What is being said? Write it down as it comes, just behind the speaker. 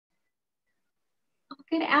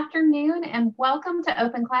Good afternoon and welcome to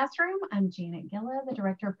Open Classroom. I'm Janet Gilla, the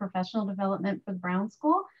Director of Professional Development for the Brown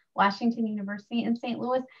School, Washington University in St.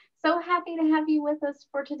 Louis. So happy to have you with us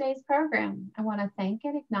for today's program. I want to thank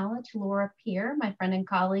and acknowledge Laura Peer, my friend and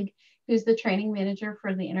colleague, who's the Training Manager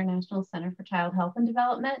for the International Center for Child Health and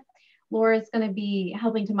Development. Laura is going to be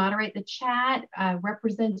helping to moderate the chat,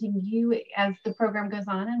 representing you as the program goes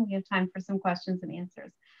on, and we have time for some questions and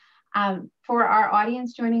answers. For our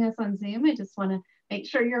audience joining us on Zoom, I just want to make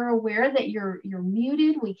sure you're aware that you're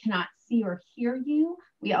muted. We cannot see or hear you.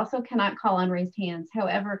 We also cannot call on raised hands.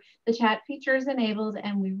 However, the chat feature is enabled,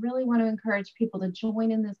 and we really want to encourage people to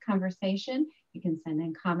join in this conversation. You can send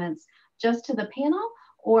in comments just to the panel,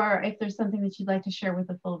 or if there's something that you'd like to share with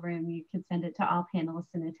the full room, you can send it to all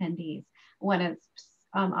panelists and attendees. I want to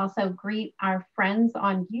also greet our friends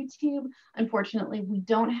on YouTube. Unfortunately, we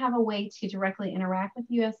don't have a way to directly interact with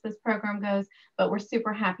you as this program goes, but we're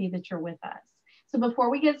super happy that you're with us. So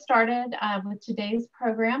before we get started with today's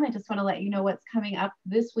program, I just want to let you know what's coming up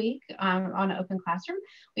this week on Open Classroom.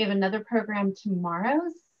 We have another program tomorrow,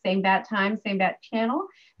 same bat time, same bat channel.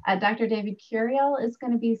 Dr. David Curiel is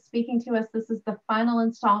going to be speaking to us. This is the final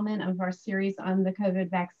installment of our series on the COVID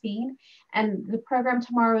vaccine. And the program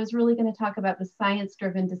tomorrow is really going to talk about the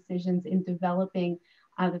science-driven decisions in developing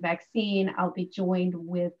the vaccine. I'll be joined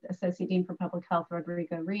with Associate Dean for Public Health,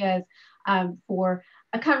 Rodrigo Rios, for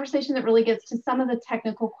a conversation that really gets to some of the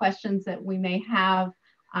technical questions that we may have.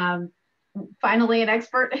 Finally, an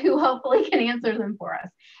expert who hopefully can answer them for us.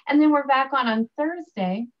 And then we're back on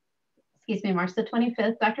Thursday, March the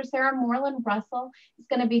 25th. Dr. Sarah Moreland Russell is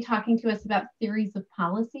going to be talking to us about theories of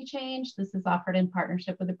policy change. This is offered in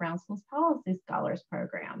partnership with the Brown School's Policy Scholars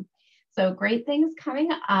Program. So great things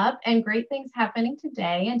coming up and great things happening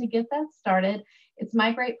today. And to get that started, it's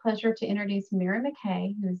my great pleasure to introduce Mary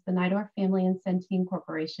McKay, who is the Nydorf Family and Centene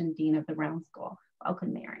Corporation Dean of the Brown School.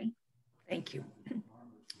 Welcome, Mary. Thank you.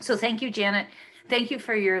 So thank you, Janet. Thank you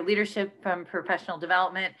for your leadership from professional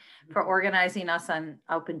development, for organizing us on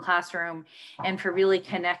Open Classroom, and for really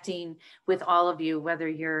connecting with all of you, whether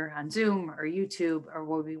you're on Zoom or YouTube or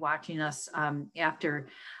will be watching us after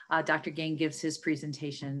Dr. Geng gives his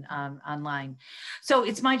presentation online. So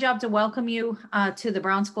it's my job to welcome you to the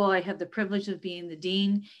Brown School. I have the privilege of being the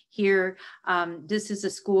dean here. This is a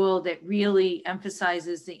school that really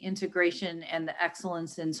emphasizes the integration and the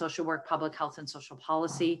excellence in social work, public health, and social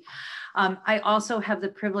policy. I also have the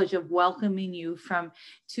privilege of welcoming you from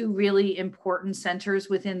two really important centers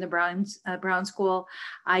within the Brown School,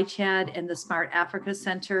 ICHAD and the Smart Africa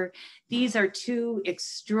Center. These are two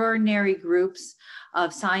extraordinary groups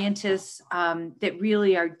of scientists that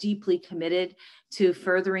really are deeply committed to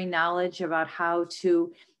furthering knowledge about how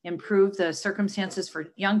to improve the circumstances for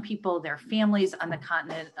young people, their families on the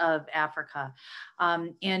continent of Africa.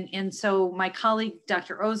 And so my colleague,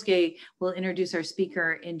 Dr. Ozge, will introduce our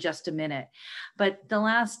speaker in just a minute. But the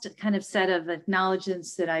last kind of set of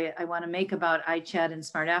acknowledgements that I want to make about ICHAD and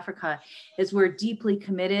Smart Africa is we're deeply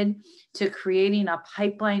committed to creating a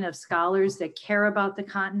pipeline of scholars that care about the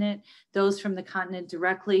continent, those from the continent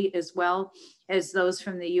directly as well as those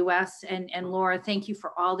from the US. And Laura, thank you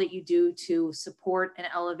for all that you do to support and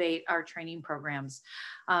elevate our training programs.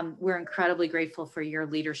 We're incredibly grateful for your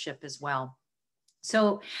leadership as well.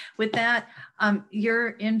 So with that,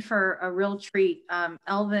 you're in for a real treat.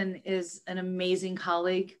 Elvin is an amazing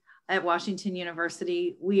colleague at Washington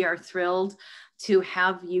University. We are thrilled to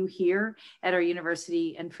have you here at our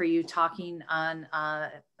university and for you talking on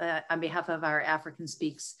behalf of our African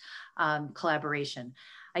Speaks collaboration.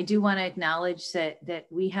 I do want to acknowledge that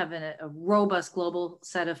we have a robust global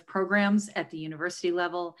set of programs at the university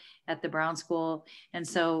level, at the Brown School. And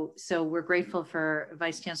so we're grateful for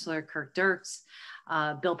Vice Chancellor Kirk Dirks,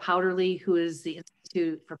 Bill Powderly, who is the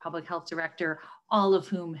Institute for Public Health Director, all of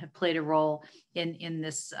whom have played a role in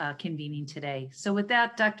this convening today. So with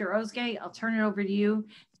that, Dr. Ozge, I'll turn it over to you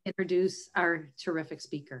to introduce our terrific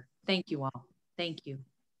speaker. Thank you all. Thank you.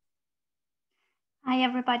 Hi,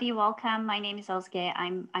 everybody. Welcome. My name is Ozge.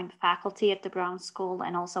 I'm faculty at the Brown School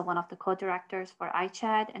and also one of the co-directors for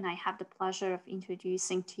ICHAD. And I have the pleasure of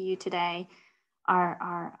introducing to you today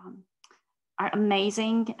our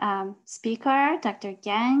amazing speaker, Dr.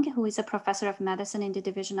 Geng, who is a professor of medicine in the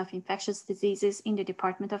Division of Infectious Diseases in the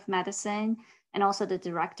Department of Medicine, and also the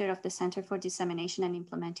director of the Center for Dissemination and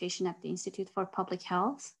Implementation at the Institute for Public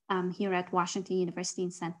Health here at Washington University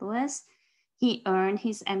in St. Louis. He earned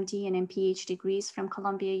his MD and MPH degrees from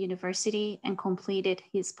Columbia University and completed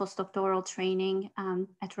his postdoctoral training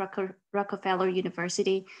at Rockefeller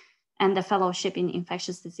University and the fellowship in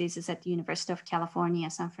infectious diseases at the University of California,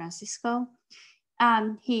 San Francisco.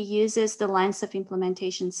 He uses the lens of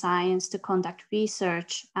implementation science to conduct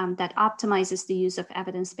research that optimizes the use of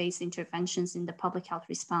evidence-based interventions in the public health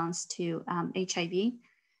response to HIV.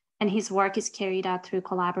 And his work is carried out through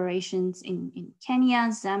collaborations in Kenya,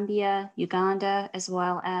 Zambia, Uganda, as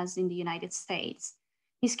well as in the United States.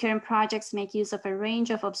 His current projects make use of a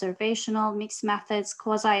range of observational, mixed methods,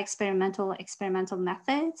 quasi-experimental, experimental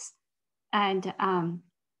methods. And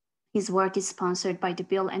his work is sponsored by the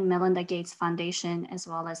Bill and Melinda Gates Foundation, as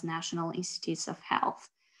well as National Institutes of Health.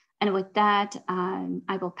 And with that,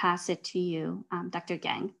 I will pass it to you, Dr.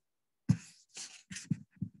 Geng.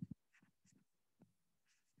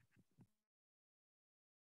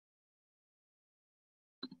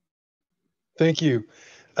 Thank you.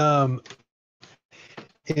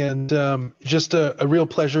 Just a real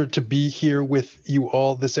pleasure to be here with you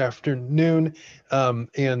all this afternoon.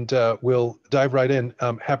 We'll dive right in.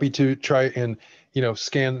 I'm happy to try and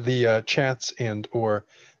scan the chats and or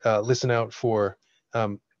listen out for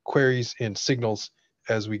queries and signals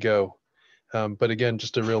as we go. But again,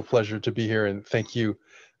 just a real pleasure to be here, and thank you,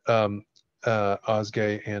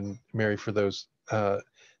 Ozge and Mary, for those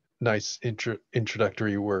nice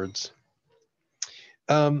introductory words.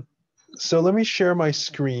 So let me share my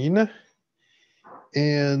screen,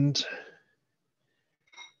 and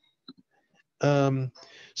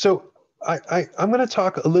so I'm going to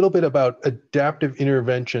talk a little bit about adaptive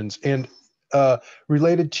interventions and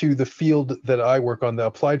related to the field that I work on, the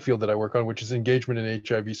applied field that I work on, which is engagement in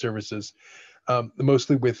HIV services,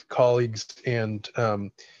 mostly with colleagues and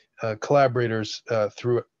collaborators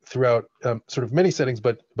throughout sort of many settings,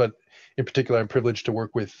 but in particular, I'm privileged to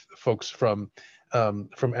work with folks from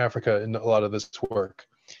Africa in a lot of this work.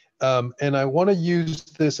 And I want to use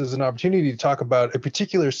this as an opportunity to talk about a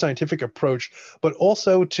particular scientific approach, but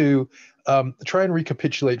also to try and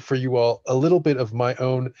recapitulate for you all a little bit of my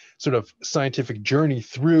own sort of scientific journey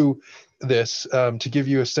through this, to give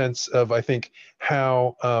you a sense of, I think,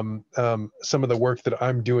 how some of the work that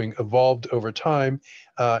I'm doing evolved over time,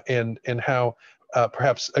 and how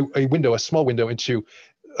perhaps a small window into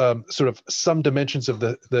sort of some dimensions of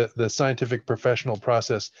the scientific professional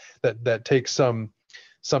process that takes some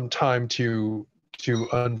time to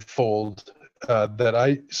unfold, that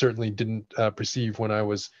I certainly didn't perceive when I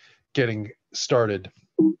was getting started.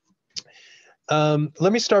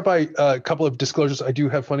 Let me start by a couple of disclosures. I do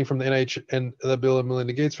have funding from the NIH and the Bill and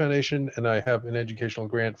Melinda Gates Foundation, and I have an educational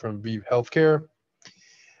grant from ViiV Healthcare.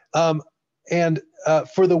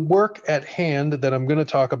 For the work at hand that I'm going to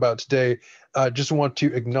talk about today, I just want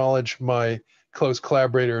to acknowledge my close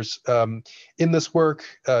collaborators in this work.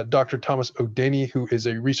 Dr. Thomas Odenyi, who is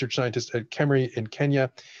a research scientist at KEMRI in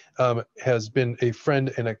Kenya, has been a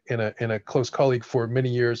friend and a close colleague for many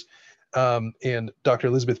years. And Dr.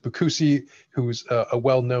 Elizabeth Bukusi, who's a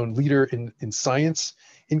well-known leader in science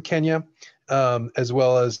in Kenya, as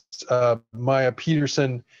well as Maya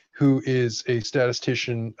Peterson, who is a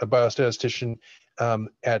biostatistician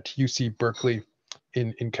at UC Berkeley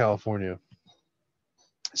in California.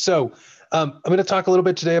 So I'm going to talk a little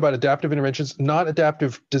bit today about adaptive interventions, not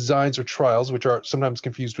adaptive designs or trials, which are sometimes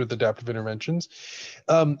confused with adaptive interventions.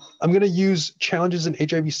 I'm going to use challenges in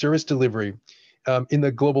HIV service delivery in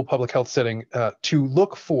the global public health setting to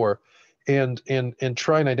look for and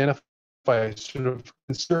try and identify sort of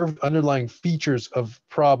conserved underlying features of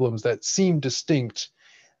problems that seem distinct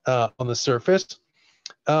on the surface.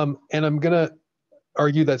 And I'm going to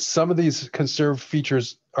argue that some of these conserved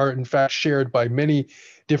features are in fact shared by many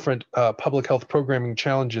different public health programming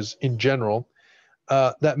challenges in general,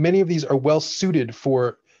 that many of these are well suited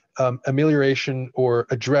for amelioration or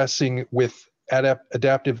addressing with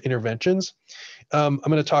adaptive interventions. I'm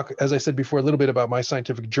going to talk, as I said before, a little bit about my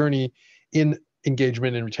scientific journey in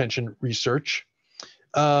engagement and retention research.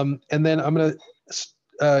 And then I'm going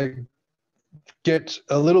to get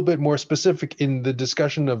a little bit more specific in the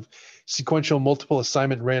discussion of sequential multiple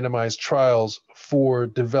assignment randomized trials for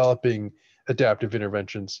developing adaptive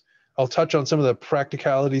interventions. I'll touch on some of the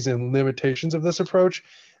practicalities and limitations of this approach,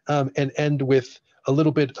 and end with a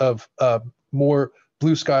little bit of more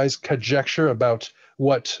blue skies conjecture about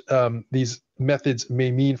what these methods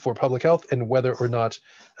may mean for public health and whether or not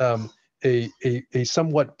a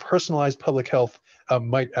somewhat personalized public health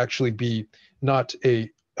might actually be not a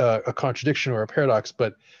contradiction or a paradox,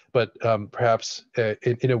 but perhaps an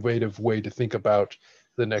innovative way to think about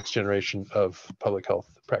the next generation of public health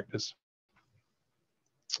practice.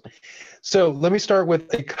 So let me start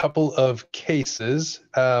with a couple of cases,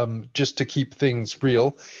 just to keep things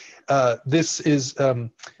real. This is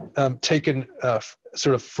taken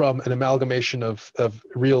sort of from an amalgamation of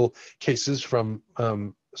real cases from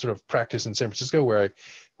sort of practice in San Francisco, where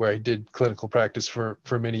where I did clinical practice for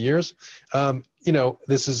many years.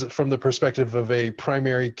 This is from the perspective of a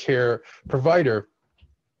primary care provider.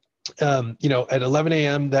 At 11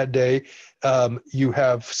 a.m. that day, you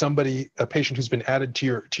have a patient who's been added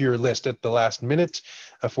to your list at the last minute,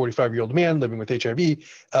 a 45-year-old man living with HIV. You're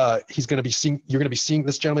going to be seeing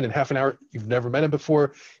this gentleman in half an hour. You've never met him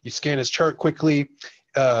before. You scan his chart quickly.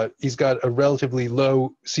 He's got a relatively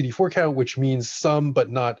low CD4 count, which means some but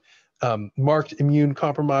not marked immune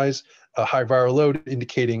compromise, a high viral load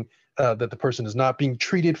indicating that the person is not being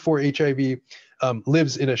treated for HIV,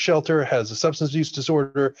 lives in a shelter, has a substance use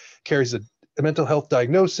disorder, carries a mental health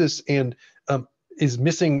diagnosis, and is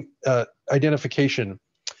missing identification.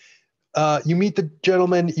 You meet the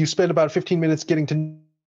gentleman, you spend about 15 minutes getting to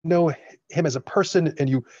know him as a person, and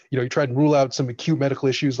you try and rule out some acute medical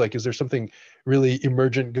issues, like is there something really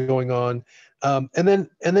emergent going on? And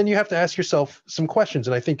then you have to ask yourself some questions.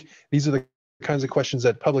 And I think these are the kinds of questions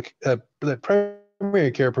that that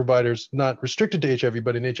primary care providers, not restricted to HIV,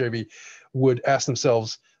 but in HIV, would ask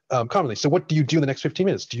themselves commonly. So what do you do in the next 15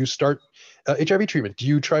 minutes? Do you start HIV treatment? Do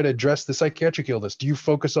you try to address the psychiatric illness? Do you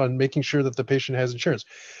focus on making sure that the patient has insurance?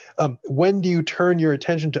 When do you turn your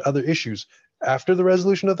attention to other issues? After the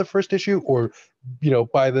resolution of the first issue, or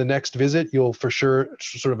by the next visit, you'll for sure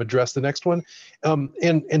sort of address the next one?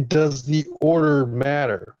 And does the order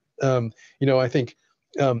matter? I think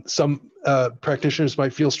some practitioners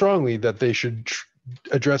might feel strongly that they should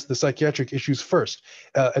address the psychiatric issues first,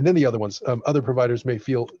 and then the other ones. Other providers may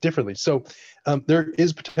feel differently. So there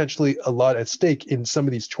is potentially a lot at stake in some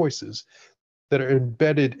of these choices that are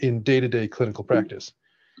embedded in day-to-day clinical practice.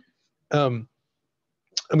 I'm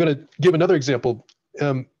going to give another example,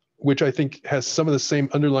 which I think has some of the same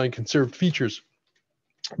underlying conserved features,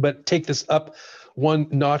 but take this up one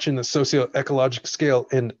notch in the socio-ecological scale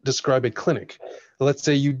and describe a clinic. Let's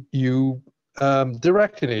say you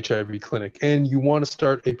direct an HIV clinic and you want to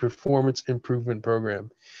start a performance improvement program.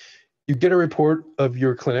 You get a report of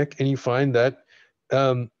your clinic and you find that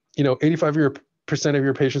 85% of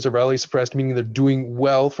your patients are virally suppressed, meaning they're doing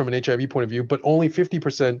well from an HIV point of view, but only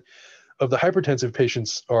 50% of the hypertensive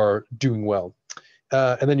patients are doing well.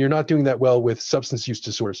 And then you're not doing that well with substance use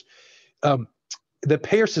disorders. The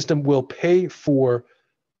payer system will pay for,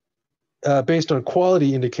 based on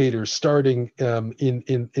quality indicators starting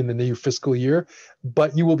in the new fiscal year,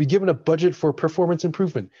 but you will be given a budget for performance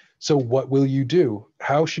improvement. So what will you do?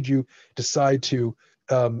 How should you decide to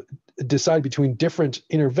decide between different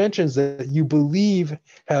interventions that you believe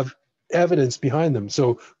have evidence behind them?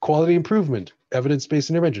 So quality improvement, evidence-based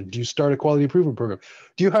intervention. Do you start a quality improvement program?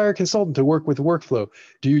 Do you hire a consultant to work with workflow?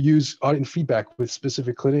 Do you use audit and feedback with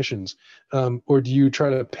specific clinicians? Or do you try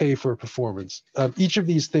to pay for performance? Each of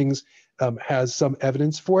these things has some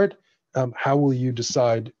evidence for it. How will you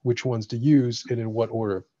decide which ones to use and in what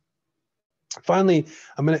order? Finally,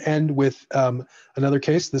 I'm going to end with another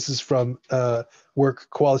case. This is from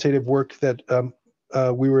qualitative work that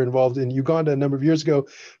we were involved in Uganda a number of years ago.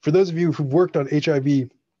 For those of you who've worked on HIV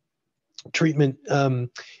treatment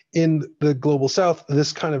in the global South,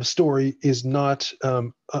 this kind of story is not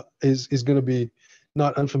is going to be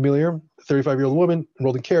not unfamiliar. 35-year-old woman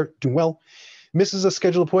enrolled in care, doing well, misses a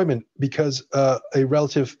scheduled appointment because a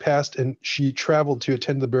relative passed and she traveled to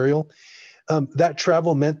attend the burial. That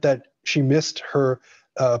travel meant that she missed her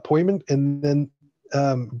appointment and then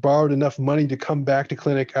borrowed enough money to come back to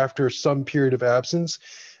clinic after some period of absence.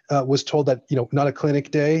 Was told that, not a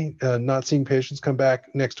clinic day, not seeing patients, come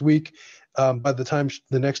back next week. By the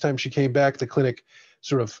next time she came back, the clinic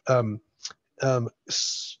sort of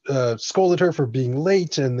scolded her for being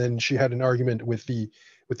late, and then she had an argument with the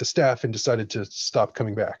staff and decided to stop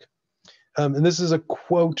coming back. And this is a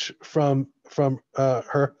quote from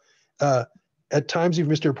her. At times you've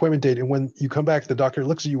missed your appointment date, and when you come back, the doctor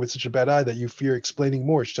looks at you with such a bad eye that you fear explaining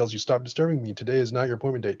more. She tells you, "Stop disturbing me. Today is not your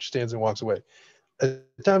appointment date." She stands and walks away. At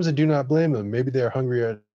times I do not blame them. Maybe they're hungry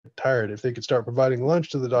or tired. If they could start providing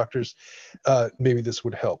lunch to the doctors, maybe this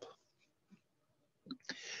would help.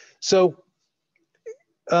 So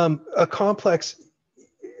a complex,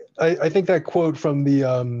 I think that quote from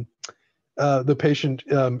the patient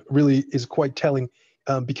really is quite telling,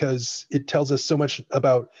 because it tells us so much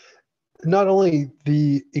about not only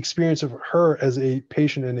the experience of her as a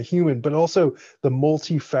patient and a human, but also the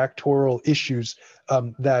multifactorial issues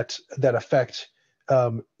that affect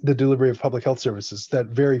the delivery of public health services, that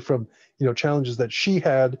vary from challenges that she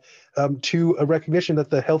had to a recognition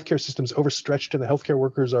that the healthcare system's overstretched and the healthcare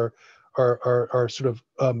workers are sort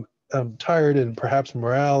of tired, and perhaps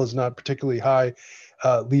morale is not particularly high,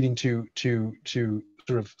 leading to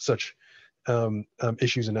sort of such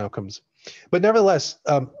issues and outcomes. But nevertheless,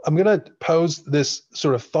 I'm going to pose this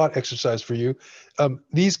sort of thought exercise for you.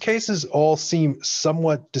 These cases all seem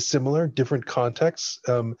somewhat dissimilar, different contexts,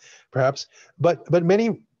 perhaps, but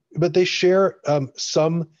they share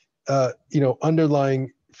some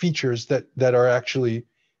underlying features that are actually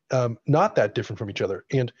not that different from each other.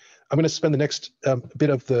 And I'm going to spend the next bit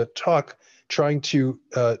of the talk trying to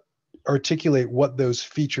articulate what those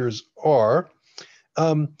features are,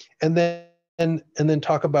 and then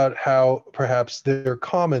talk about how perhaps they're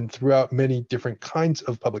common throughout many different kinds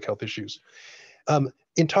of public health issues.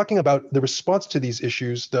 In talking about the response to these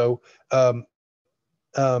issues, though,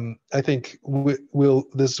 I think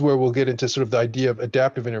this is where we'll get into sort of the idea of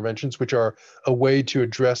adaptive interventions, which are a way to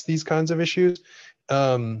address these kinds of issues,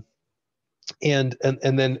 and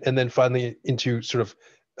then finally into sort of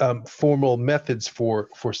formal methods for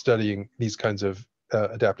studying these kinds of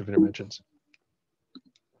adaptive interventions.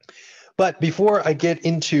 But before I get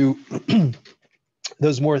into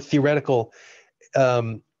those more theoretical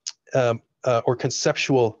or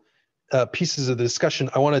conceptual pieces of the discussion,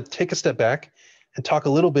 I want to take a step back and talk a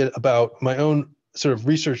little bit about my own sort of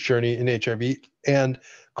research journey in HIV and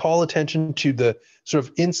call attention to the sort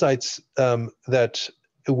of insights that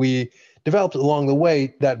we developed along the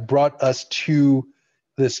way that brought us to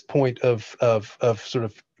this point of sort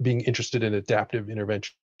of being interested in adaptive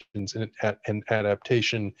interventions and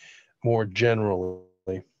adaptation more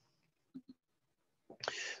generally.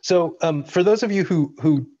 So for those of you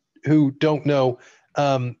who don't know,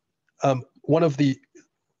 one of the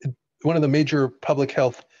major public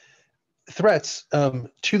health threats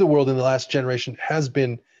to the world in the last generation has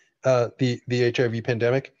been the HIV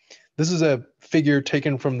pandemic. This is a figure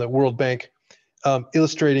taken from the World Bank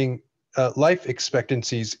illustrating life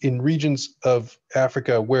expectancies in regions of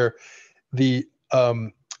Africa where the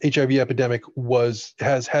HIV epidemic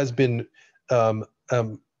has been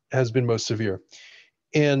most severe.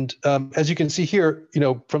 And as you can see here,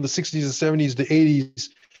 from the 60s to 70s to 80s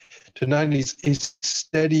to 90s, a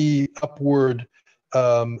steady upward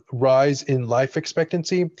rise in life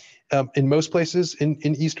expectancy in most places in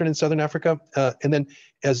Eastern and Southern Africa. And then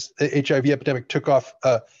as the HIV epidemic took off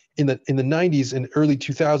in the 90s and early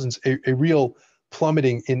 2000s, a real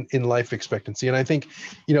plummeting in life expectancy. And I think,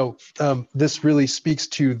 this really speaks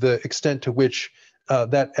to the extent to which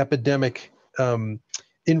that epidemic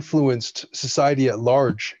influenced society at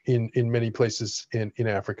large in many places in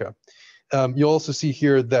Africa. You'll also see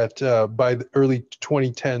here that by the early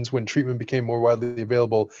 2010s, when treatment became more widely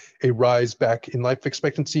available, a rise back in life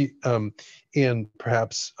expectancy and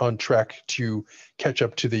perhaps on track to catch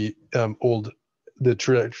up to the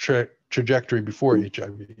trajectory before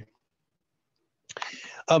HIV.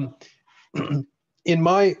 In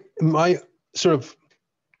my sort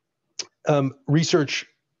of research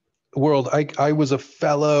world, I was a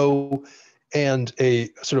fellow and a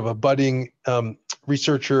sort of a budding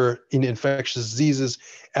researcher in infectious diseases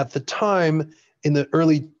at the time in the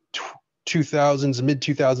early 2000s, mid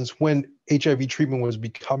 2000s, when HIV treatment was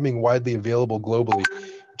becoming widely available globally,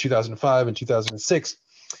 2005 and 2006,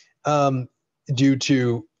 due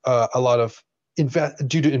to a lot of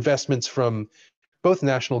investments from both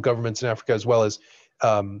national governments in Africa as well as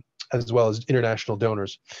international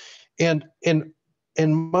donors, and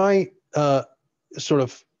my sort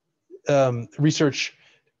of research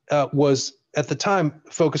was at the time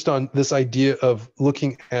focused on this idea of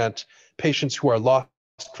looking at patients who are lost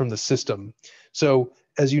from the system. So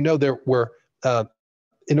as you know, there were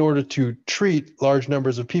in order to treat large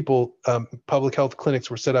numbers of people, public health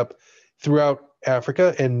clinics were set up throughout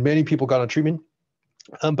Africa, and many people got on treatment.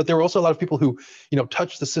 But there were also a lot of people who,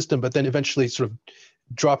 touched the system, but then eventually sort of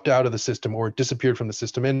dropped out of the system or disappeared from the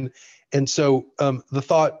system. And so the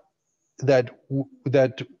thought that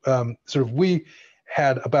sort of we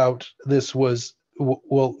had about this was,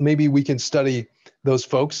 well, maybe we can study those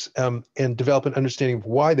folks and develop an understanding of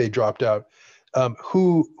why they dropped out.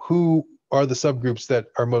 Who are the subgroups that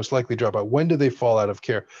are most likely to drop out? When do they fall out of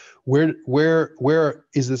care? Where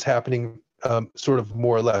is this happening, sort of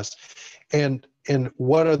more or less? And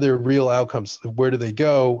what are their real outcomes? Where do they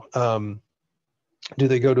go? Do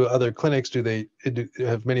they go to other clinics?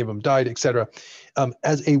 Have many of them died, et cetera,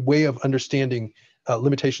 as a way of understanding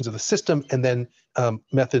limitations of the system and then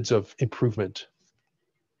methods of improvement.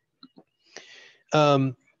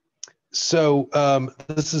 So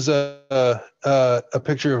this is a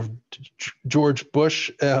picture of George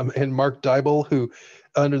Bush and Mark Dybul, who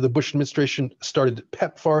under the Bush administration started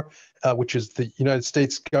PEPFAR, which is the United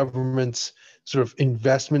States government's sort of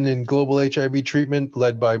investment in global HIV treatment,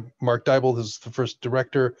 led by Mark Dybul, who's the first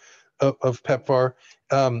director of PEPFAR,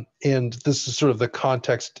 and this is sort of the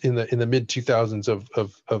context in the mid 2000s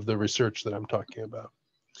of the research that I'm talking about.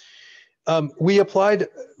 We applied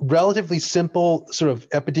relatively simple sort of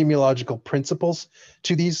epidemiological principles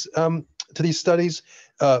to these studies.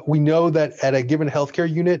 We know that at a given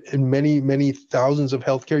healthcare unit, and many thousands of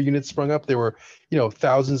healthcare units sprung up, there were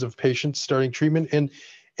thousands of patients starting treatment, and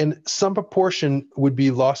some proportion would be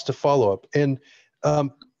lost to follow-up. And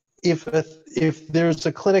if there's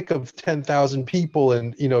a clinic of 10,000 people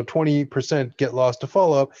and 20% get lost to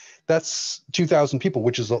follow-up, that's 2,000 people,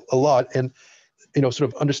 which is a lot. And sort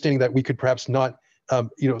of understanding that we could perhaps not,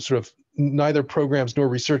 sort of neither programs nor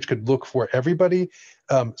research could look for everybody,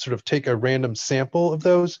 sort of take a random sample of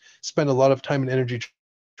those, spend a lot of time and energy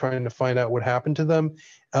trying to find out what happened to them,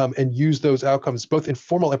 and use those outcomes, both in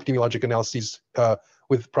formal epidemiologic analyses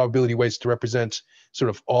with probability weights to represent sort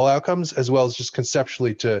of all outcomes, as well as just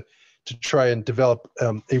conceptually to try and develop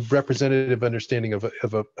a representative understanding of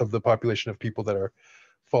the population of people that are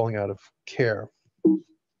falling out of care.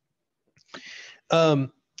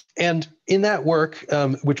 And in that work,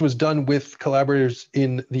 which was done with collaborators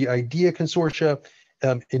in the IDEA Consortia,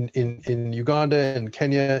 in Uganda and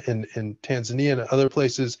Kenya and Tanzania and other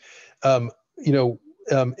places,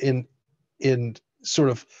 in sort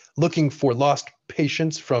of looking for lost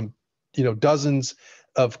patients from dozens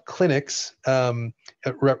of clinics, a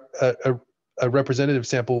representative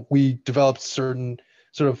sample, we developed certain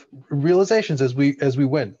sort of realizations as we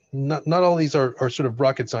went. Not all these are sort of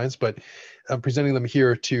rocket science, but I'm presenting them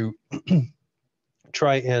here to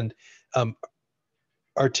try and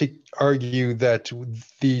argue that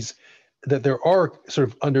there are sort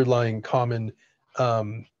of underlying common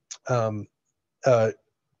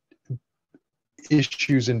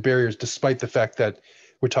issues and barriers, despite the fact that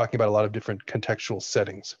we're talking about a lot of different contextual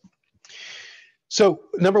settings. So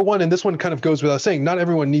number one, and this one kind of goes without saying, not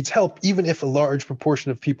everyone needs help, even if a large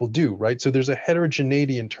proportion of people do, right? So there's a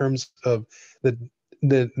heterogeneity in terms of the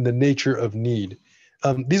nature of need.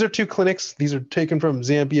 These are two clinics. These are taken from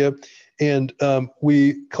Zambia, and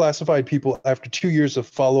we classified people after 2 years of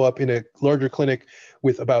follow-up in a larger clinic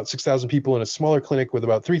with about 6,000 people and a smaller clinic with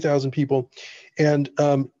about 3,000 people. And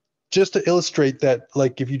just to illustrate that,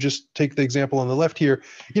 like if you just take the example on the left here,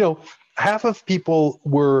 half of people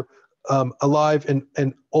were alive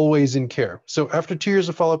and always in care. So after 2 years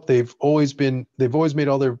of follow-up, they've always made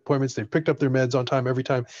all their appointments, they've picked up their meds on time every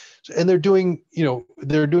time, and they're doing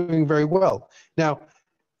very well. Now,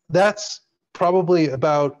 that's probably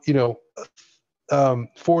about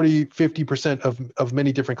 40-50% of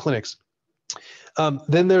many different clinics.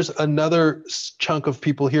 Then there's another chunk of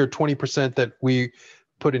people here, 20%, that we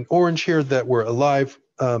put in orange here, that were alive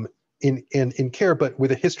in care, but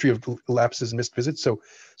with a history of lapses and missed visits. So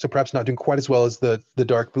perhaps not doing quite as well as the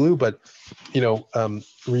dark blue, but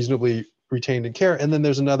reasonably retained in care. And then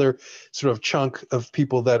there's another sort of chunk of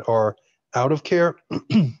people that are out of care,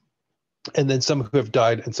 and then some who have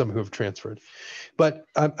died and some who have transferred. But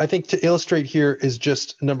I think to illustrate here is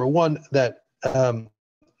just number one, that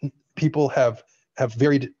people have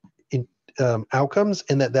varied in outcomes,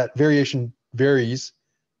 and that variation varies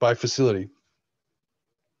by facility.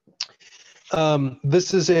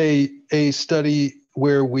 This is a study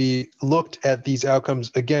where we looked at these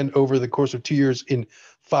outcomes again over the course of 2 years in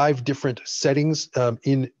 5 different settings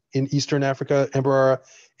in Eastern Africa. Mbarara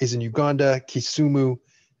is in Uganda, Kisumu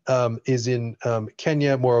is in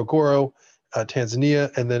Kenya, Morogoro,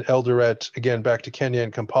 Tanzania, and then Eldoret again back to Kenya,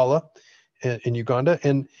 and Kampala in Uganda.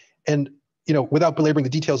 And without belaboring the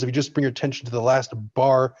details, if you just bring your attention to the last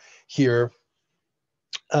bar here,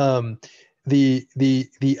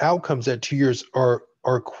 the outcomes at 2 years are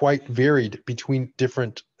quite varied between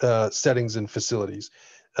different settings and facilities,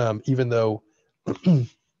 even though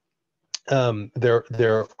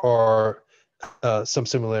there are some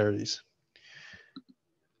similarities.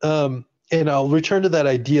 And I'll return to that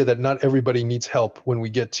idea that not everybody needs help when we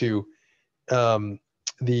get to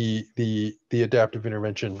the adaptive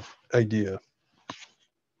intervention idea.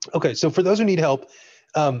 Okay, so for those who need help,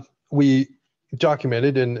 we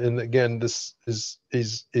documented, and again, this is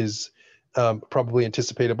probably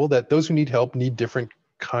anticipatable, that those who need help need different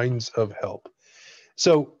kinds of help.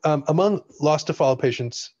 So among lost to follow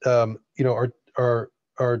patients, our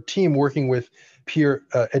team working with peer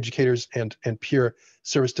educators and peer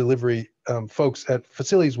service delivery folks at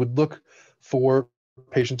facilities would look for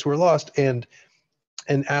patients who are lost and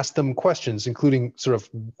ask them questions, including sort of,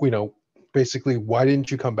 basically, why didn't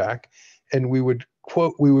you come back? And we would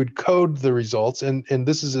code the results, and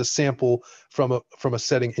this is a sample from a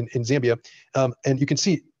setting in Zambia, and you can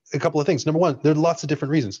see a couple of things. Number one, there are lots of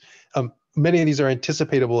different reasons. Many of these are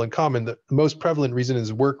anticipatable and common. The most prevalent reason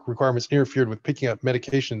is work requirements interfered with picking up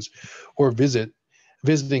medications or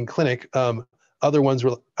visiting clinic. Other ones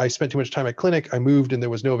were, I spent too much time at clinic, I moved and there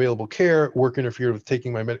was no available care, work interfered with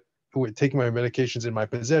taking my medications in my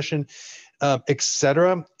possession,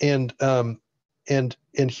 etc. And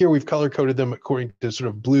here we've color coded them according to sort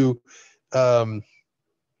of blue,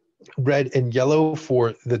 red and yellow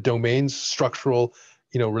for the domains: structural,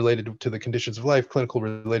 related to the conditions of life; clinical,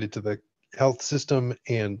 related to the health system;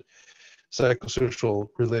 and psychosocial,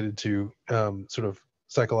 related to sort of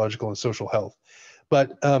psychological and social health.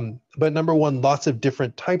 But number one, lots of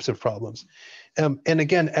different types of problems. And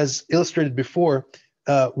again, as illustrated before,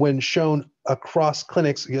 when shown across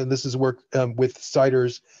clinics, again, this is work with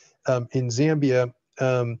CIDRs in Zambia,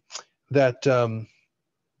 that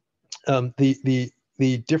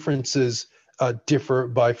the differences differ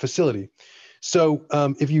by facility. So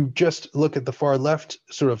if you just look at the far left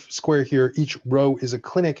sort of square here, each row is a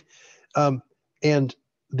clinic, and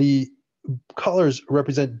the colors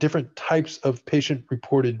represent different types of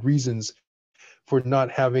patient-reported reasons for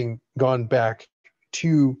not having gone back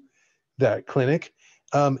to that clinic.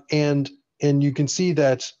 And you can see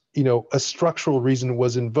that a structural reason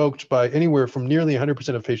was invoked by anywhere from nearly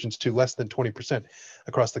 100% of patients to less than 20%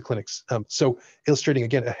 across the clinics. So illustrating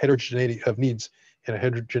again a heterogeneity of needs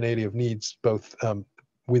both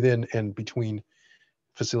within and between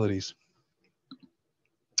facilities.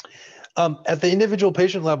 At the individual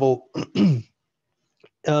patient level,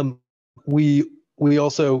 we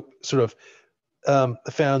also sort of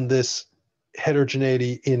found this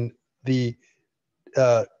heterogeneity in the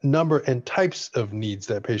number and types of needs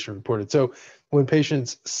that patient reported. So when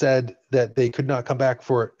patients said that they could not come back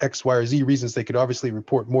for X, Y, or Z reasons, they could obviously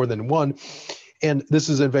report more than one. And this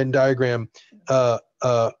is a Venn diagram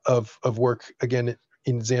of work, again,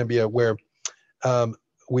 in Zambia, where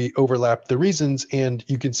we overlapped the reasons, and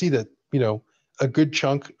you can see that, a good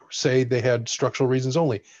chunk say they had structural reasons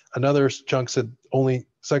only. Another chunk said only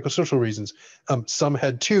psychosocial reasons. Some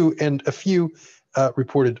had two, and a few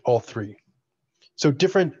reported all three. So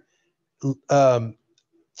different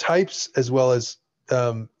types as well as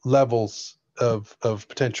levels of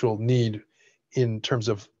potential need in terms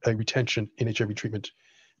of a retention in HIV treatment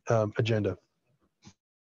agenda.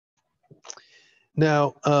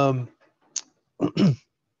 Now,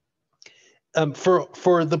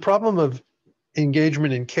 for the problem of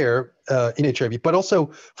engagement in care in HIV, but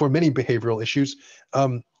also for many behavioral issues,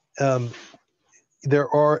 there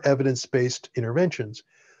are evidence-based interventions,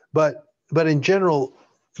 but in general,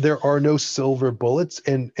 there are no silver bullets,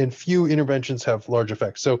 and few interventions have large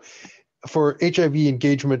effects. So for HIV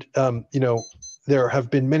engagement, there have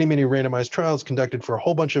been many randomized trials conducted for a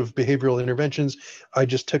whole bunch of behavioral interventions. I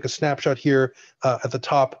just took a snapshot here at the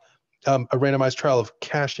top, a randomized trial of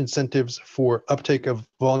cash incentives for uptake of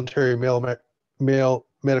voluntary male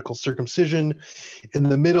medical circumcision. In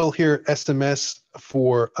the middle here, SMS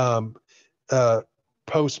for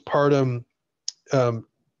postpartum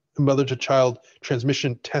mother-to-child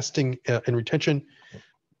transmission testing and retention.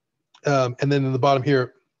 And then in the bottom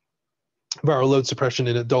here, viral load suppression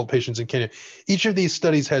in adult patients in Kenya. Each of these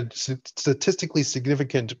studies had statistically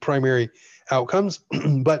significant primary outcomes,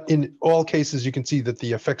 but in all cases, you can see that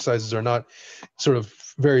the effect sizes are not sort of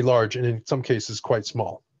very large, and in some cases quite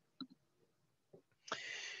small.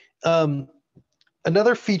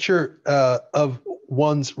 Another feature of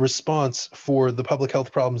one's response for the public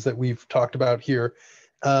health problems that we've talked about here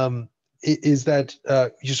is that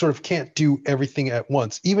you sort of can't do everything at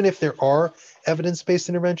once. Even if there are evidence-based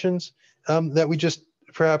interventions that we just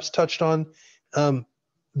perhaps touched on,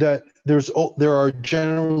 that there are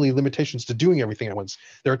generally limitations to doing everything at once.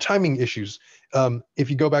 There are timing issues.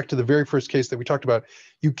 If you go back to the very first case that we talked about,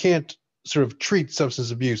 you can't sort of treat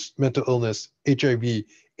substance abuse, mental illness, HIV,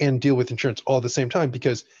 and deal with insurance all at the same time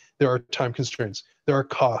because there are time constraints. There are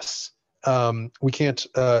costs. We can't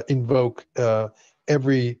invoke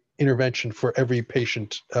every intervention for every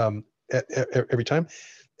patient at every time.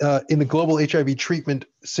 In the global HIV treatment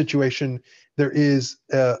situation, there is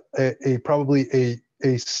probably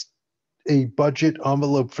a budget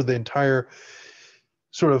envelope for the entire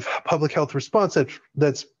sort of public health response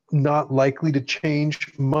that's not likely to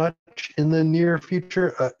change much in the near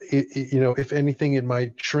future. If anything, it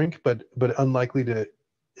might shrink, but unlikely to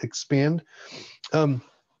expand. And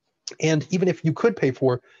even if you could pay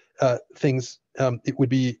for things, it would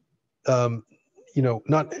be,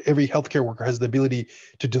 not every healthcare worker has the ability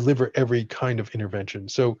to deliver every kind of intervention.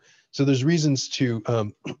 So there's reasons to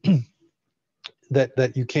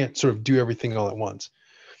that you can't sort of do everything all at once.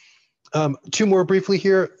 Two more briefly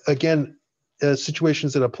here. Again,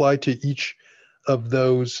 situations that apply to each of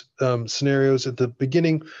those scenarios at the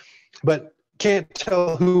beginning, but can't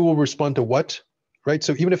tell who will respond to what, right?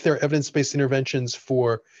 So even if there are evidence-based interventions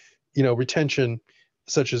for, retention,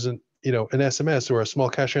 such as an SMS or a small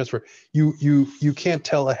cash transfer, you can't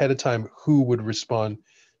tell ahead of time who would respond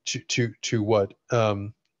to what.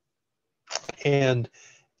 And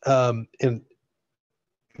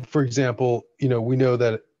for example, we know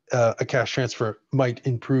that a cash transfer might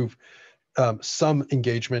improve some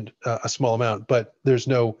engagement, a small amount, but there's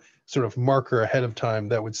no sort of marker ahead of time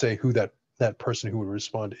that would say who that person who would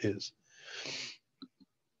respond is.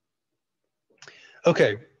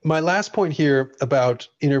 Okay, my last point here about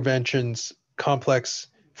interventions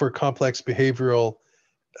for complex behavioral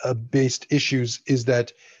based issues is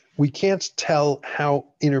that we can't tell how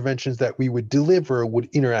interventions that we would deliver would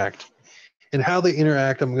interact. And how they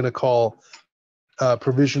interact, I'm going to call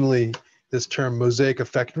provisionally this term mosaic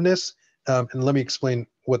effectiveness. And let me explain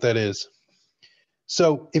what that is.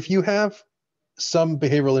 So if you have some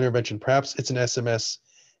behavioral intervention, perhaps it's an SMS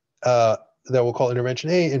that we'll call intervention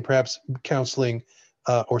A, and perhaps counseling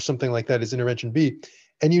or something like that is intervention B,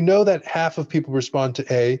 and you know that half of people respond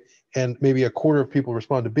to A and maybe a quarter of people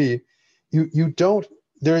respond to B,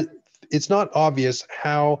 it's not obvious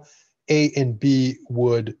how A and B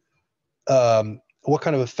would, what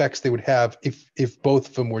kind of effects they would have if both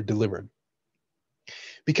of them were delivered.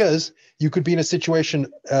 Because you could be in a situation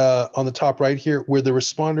on the top right here where the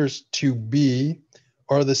responders to B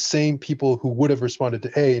are the same people who would have responded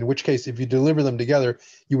to A, in which case, if you deliver them together,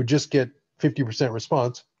 you would just get 50%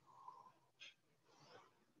 response.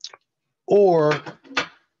 Or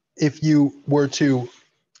if you were to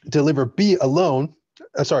deliver B alone,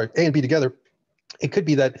 A and B together, it could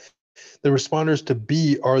be that the responders to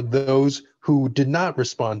B are those who did not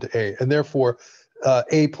respond to A, and therefore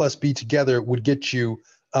A plus B together would get you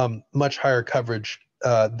much higher coverage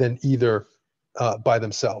than either by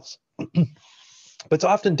themselves. But it's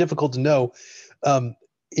often difficult to know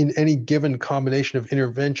in any given combination of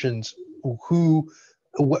interventions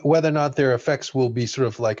whether or not their effects will be sort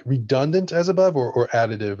of like redundant as above or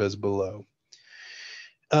additive as below.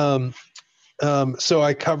 So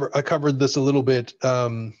I covered this a little bit,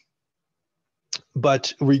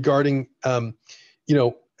 but regarding the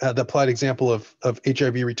applied example of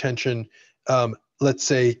HIV retention, let's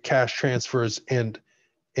say cash transfers and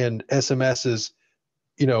SMSs,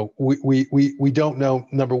 we don't know,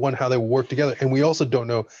 number one, how they will work together, and we also don't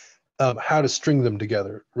know how to string them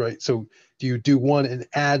together, right? So do you do one and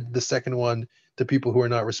add the second one to people who are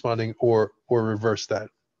not responding, or reverse that?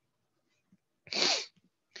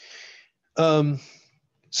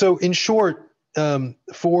 So in short,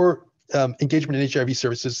 for engagement in HIV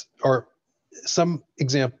services are some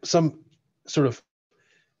sort of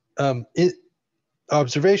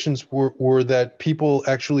observations were that people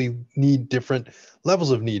actually need different levels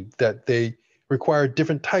of need, that they require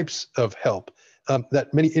different types of help,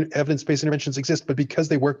 that many evidence-based interventions exist, but because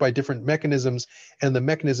they work by different mechanisms and the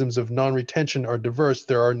mechanisms of non-retention are diverse,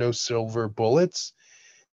 there are no silver bullets.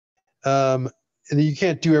 And you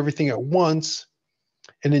can't do everything at once.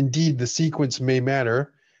 And indeed, the sequence may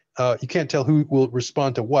matter. You can't tell who will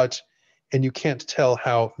respond to what, and you can't tell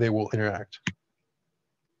how they will interact.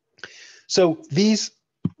 So these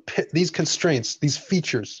constraints, these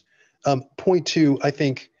features, point to, I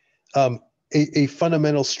think, a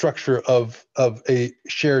fundamental structure of a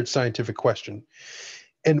shared scientific question.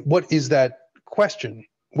 And what is that question?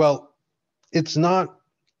 Well, it's not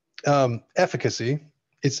efficacy.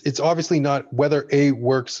 It's obviously not whether A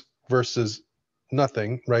works versus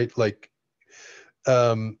nothing, right? Like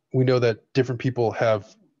we know that different people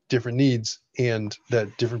have different needs and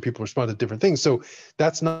that different people respond to different things. So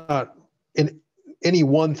that's not, in any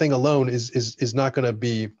one thing alone is not going to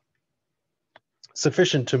be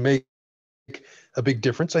sufficient to make a big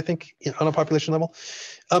difference, I think, on a population level.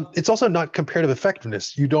 It's also not comparative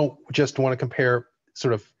effectiveness. You don't just want to compare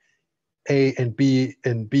sort of A and B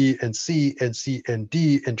and B and C and C and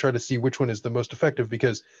D and try to see which one is the most effective,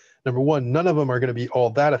 because number one, none of them are going to be all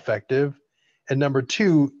that effective. And number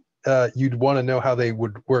two, you'd want to know how they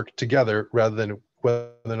would work together rather than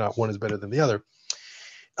whether or not one is better than the other.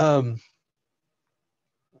 And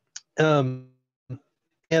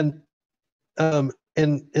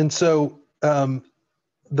so where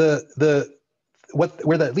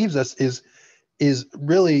that leaves us is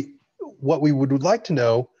really what we would like to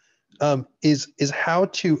know, is how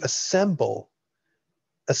to assemble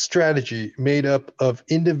a strategy made up of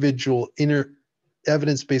individual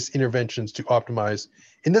evidence-based interventions to optimize,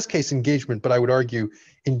 in this case, engagement, but I would argue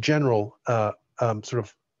in general, sort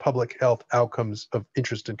of public health outcomes of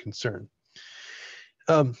interest and concern.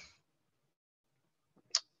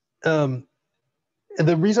 and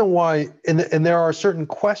the reason why, and there are certain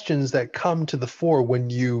questions that come to the fore when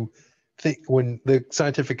you think, when the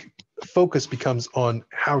scientific focus becomes on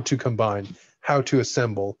how to combine, how to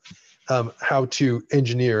assemble, how to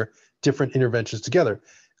engineer different interventions together.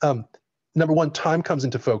 Number one, time comes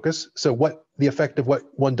into focus. So what the effect of what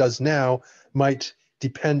one does now might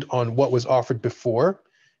depend on what was offered before,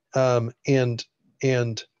 and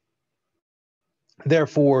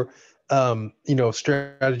therefore,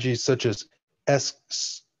 strategies such as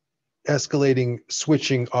escalating,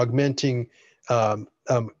 switching, augmenting,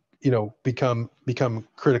 become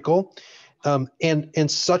critical,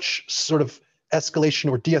 and such sort of escalation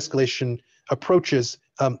or de-escalation approaches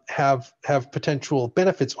have potential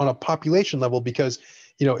benefits on a population level, because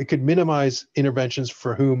it could minimize interventions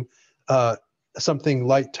for whom something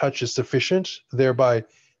light touch is sufficient, thereby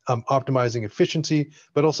optimizing efficiency,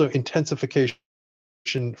 but also intensification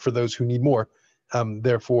for those who need more,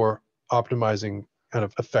 therefore optimizing kind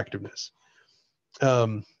of effectiveness.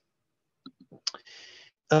 And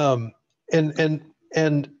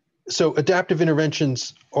so adaptive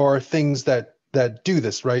interventions are things that do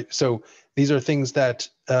this, right? So these are things that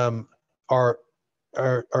are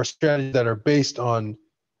strategies that are based on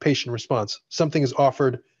patient response. Something is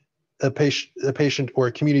offered, a patient or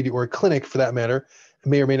a community or a clinic, for that matter,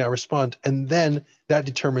 may or may not respond, and then that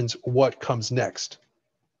determines what comes next.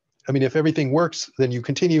 I mean, if everything works, then you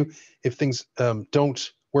continue. If things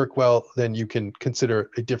don't work well, then you can consider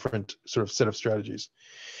a different sort of set of strategies.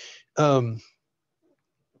 Sort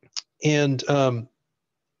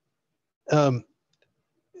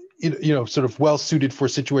of well suited for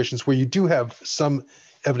situations where you do have some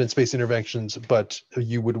evidence-based interventions, but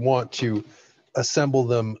you would want to assemble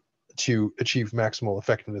them to achieve maximal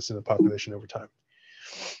effectiveness in the population over time.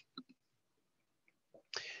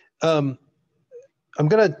 I'm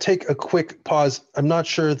going to take a quick pause. I'm not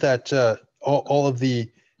sure that all of the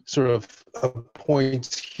sort of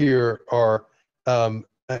points here are, some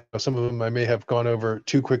of them I may have gone over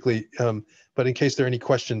too quickly, but in case there are any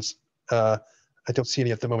questions, I don't see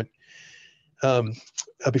any at the moment.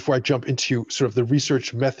 Before I jump into sort of the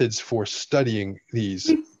research methods for studying these.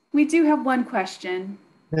 We do have one question.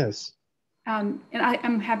 Yes. And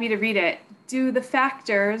I'm happy to read it. Do the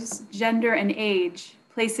factors, gender and age,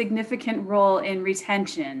 play significant role in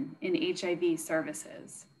retention in HIV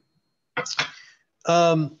services?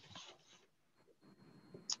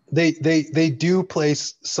 They do play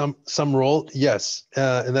some role, yes,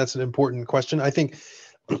 and that's an important question. I think,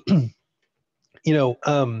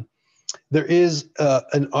 there is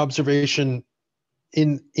an observation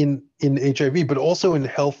in HIV, but also in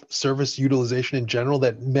health service utilization in general,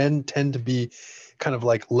 that men tend to be kind of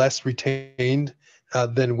like less retained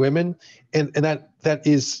than women, and that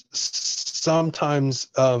is sometimes,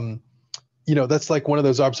 that's like one of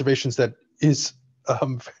those observations that is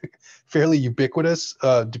fairly ubiquitous,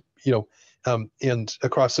 and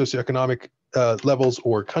across socioeconomic levels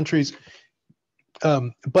or countries.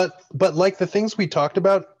 But like the things we talked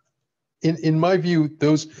about, in my view,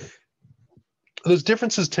 those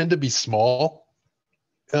differences tend to be small.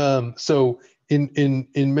 So in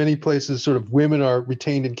many places, sort of women are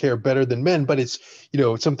retained in care better than men, but it's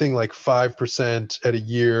something like 5% at a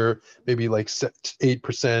year, maybe like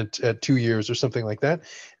 8% at 2 years, or something like that.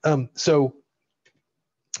 So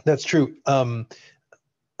that's true. And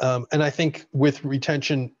I think with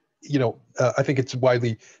retention, I think it's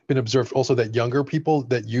widely been observed also that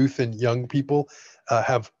youth and young people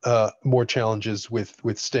have more challenges with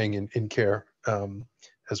staying in care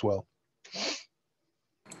as well.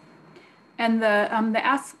 And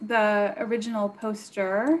the original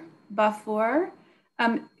poster, Bafour,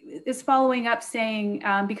 is following up saying,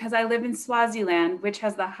 because I live in Swaziland, which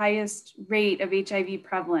has the highest rate of HIV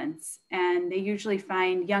prevalence, and they usually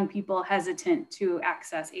find young people hesitant to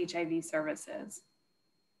access HIV services.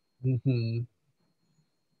 Mm-hmm.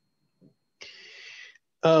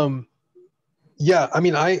 Yeah, I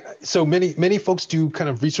mean, so many folks do kind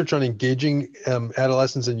of research on engaging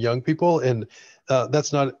adolescents and young people, and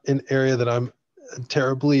that's not an area that I'm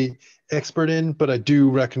terribly expert in, but I do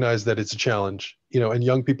recognize that it's a challenge, and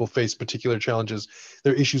young people face particular challenges.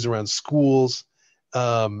 There are issues around schools.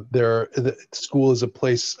 School is a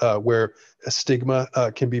place where a stigma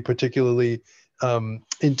can be particularly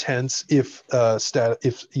intense if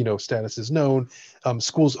status is known.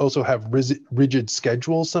 Schools also have rigid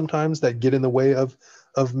schedules sometimes that get in the way of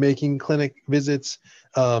making clinic visits.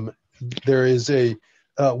 There is a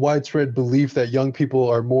widespread belief that young people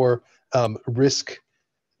are more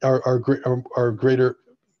greater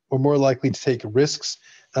or more likely to take risks.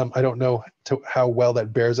 I don't know how well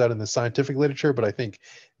that bears out in the scientific literature, but I think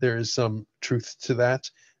there is some truth to that.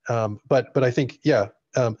 But I think, yeah,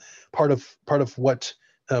 part of what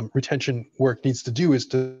retention work needs to do is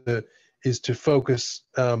to focus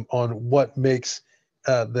on what makes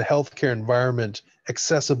the healthcare environment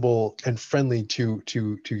accessible and friendly to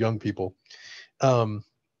young people. The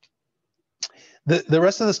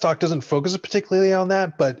rest of this talk doesn't focus particularly on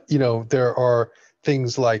that, but there are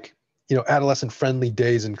things like adolescent friendly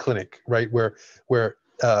days in clinic, right, where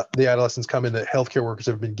the adolescents come in, the healthcare workers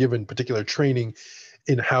have been given particular training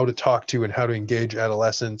in how to talk to and how to engage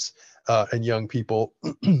adolescents and young people.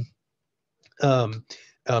 There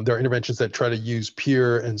are interventions that try to use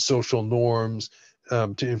peer and social norms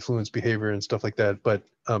to influence behavior and stuff like that. But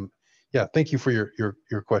yeah, thank you for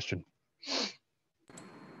your question.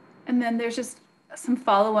 And then there's just some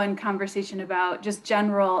follow-on conversation about just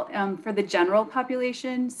general, for the general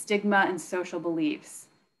population, stigma and social beliefs,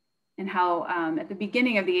 and how at the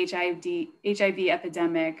beginning of the HIV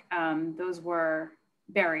epidemic, those were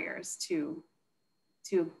barriers to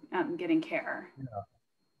getting care. Yeah.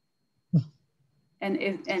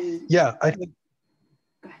 And yeah, I think.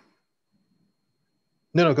 Go ahead.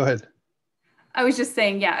 No, go ahead. I was just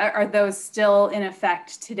saying, yeah, are those still in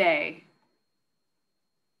effect today?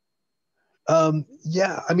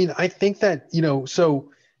 Yeah, I mean, I think that,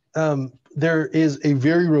 so there is a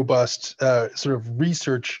very robust sort of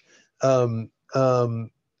research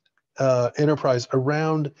enterprise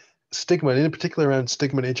around stigma, and in particular around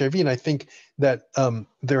stigma and HIV. And I think that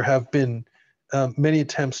there have been many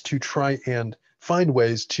attempts to try and find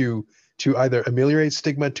ways to either ameliorate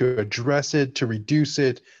stigma, to address it, to reduce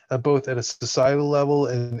it, both at a societal level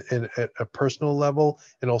and at a personal level,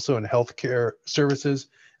 and also in healthcare services.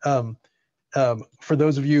 For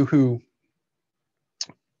those of you who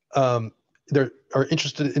are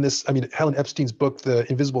interested in this, I mean, Helen Epstein's book, The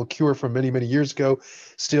Invisible Cure, from many, many years ago,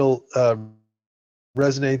 still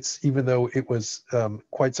resonates, even though it was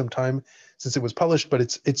quite some time since it was published. But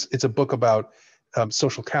it's a book about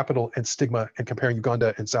social capital and stigma, and comparing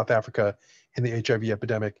Uganda and South Africa in the HIV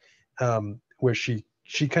epidemic, where she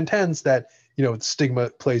contends that stigma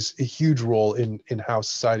plays a huge role in how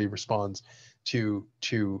society responds to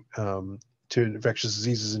infectious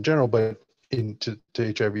diseases in general, but to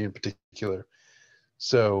HIV in particular.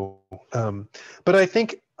 So, but I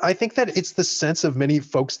think that it's the sense of many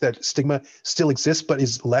folks that stigma still exists, but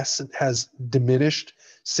has diminished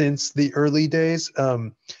since the early days.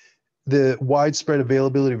 The widespread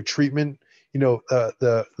availability of treatment,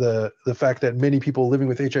 the fact that many people living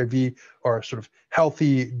with HIV are sort of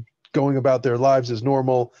healthy, going about their lives as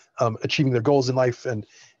normal, achieving their goals in life, and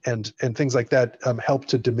things like that, help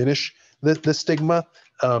to diminish the stigma,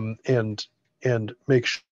 and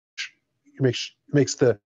makes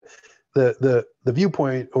the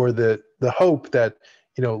viewpoint, or the hope that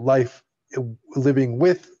life living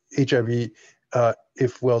with HIV,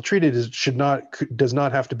 if well treated, does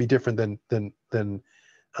not have to be different than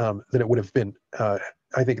it would have been.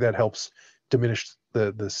 I think that helps diminish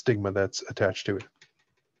the stigma that's attached to it.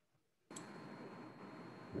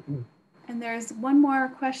 And there's one more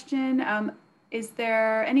question. Is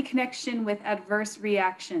there any connection with adverse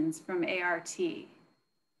reactions from ART?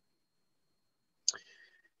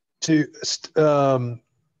 I'm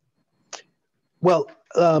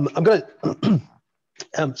going to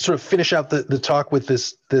sort of finish out the talk with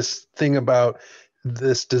this thing about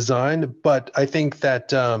this design, but I think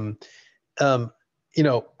that I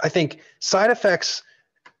think side effects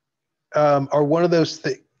are one of those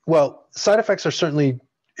things. Well, side effects are certainly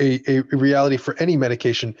a reality for any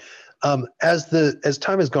medication. As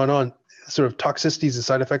time has gone on, sort of toxicities and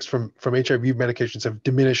side effects from HIV medications have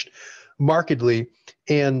diminished markedly,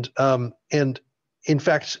 and in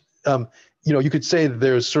fact, you could say that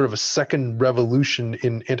there's sort of a second revolution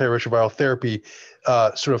in antiretroviral therapy,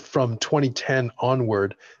 sort of from 2010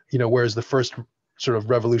 onward. Whereas the first sort of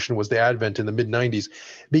revolution was the advent in the mid 90s,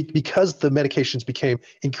 because the medications became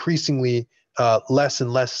increasingly less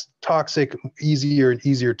and less toxic, easier and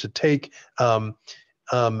easier to take, to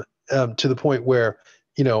the point where,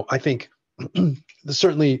 I think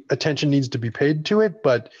certainly attention needs to be paid to it,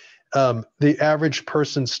 but the average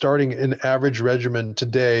person starting an average regimen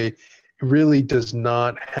today really does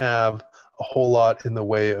not have a whole lot in the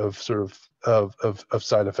way of sort of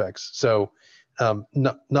side effects. So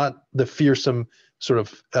not the fearsome sort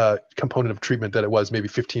of component of treatment that it was maybe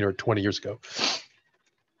 15 or 20 years ago.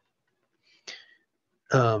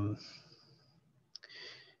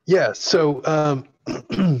 Yeah, so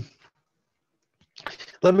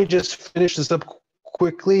let me just finish this up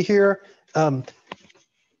quickly here.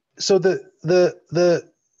 So the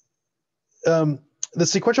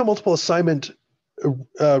sequential multiple assignment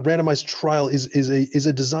randomized trial is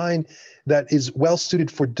a design that is well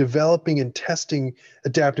suited for developing and testing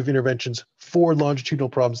adaptive interventions for longitudinal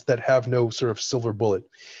problems that have no sort of silver bullet.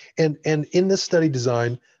 And in this study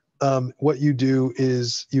design, what you do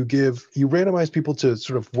is you randomize people to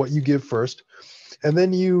sort of what you give first, and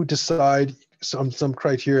then you decide some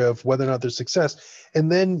criteria of whether or not there's success,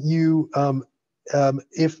 and then you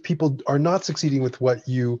if people are not succeeding with what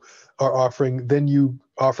you are offering, then you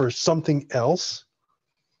offer something else.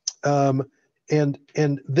 And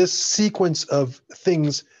this sequence of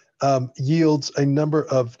things yields a number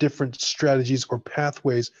of different strategies or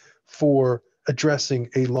pathways for addressing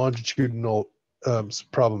a longitudinal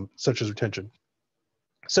problem such as retention.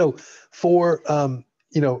 So for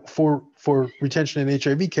for retention in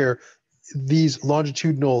HIV care, these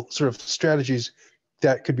longitudinal sort of strategies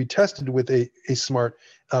that could be tested with a SMART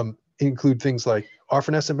include things like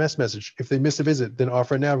offer an SMS message. If they miss a visit, then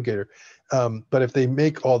offer a navigator. But if they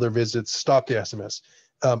make all their visits, stop the SMS.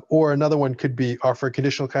 Or another one could be offer a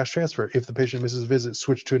conditional cash transfer. If the patient misses a visit,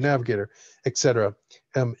 switch to a navigator, etc.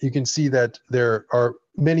 You can see that there are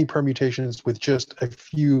many permutations with just a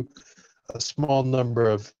small number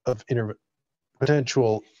of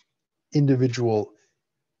potential individual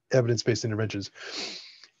evidence-based interventions.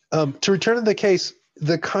 To return to the case,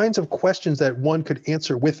 the kinds of questions that one could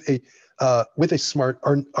answer with a SMART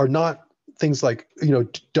are not things like,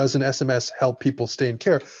 does an SMS help people stay in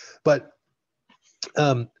care, but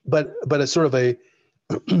a sort of a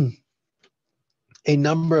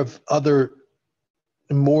number of other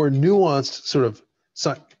more nuanced sort of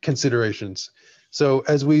considerations. So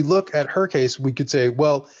as we look at her case, we could say,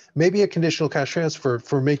 well, maybe a conditional cash transfer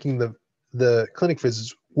for making the clinic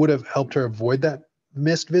visits would have helped her avoid that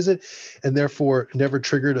missed visit and therefore never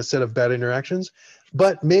triggered a set of bad interactions.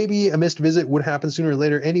 But maybe a missed visit would happen sooner or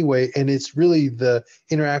later anyway, and it's really the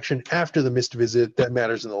interaction after the missed visit that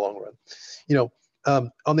matters in the long run.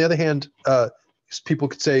 On the other hand, people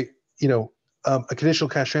could say, a conditional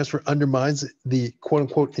cash transfer undermines the quote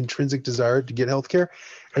unquote intrinsic desire to get healthcare.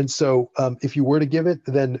 And so if you were to give it,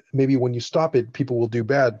 then maybe when you stop it, people will do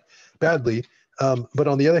badly. But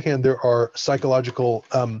on the other hand, there are psychological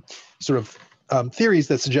theories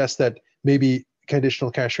that suggest that maybe conditional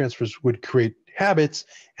cash transfers would create habits,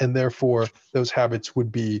 and therefore those habits would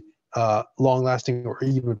be long-lasting or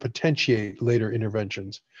even potentiate later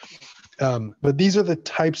interventions. But these are the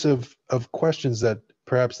types of questions that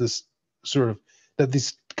perhaps these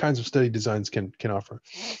kinds of study designs can offer.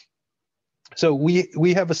 So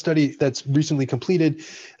we have a study that's recently completed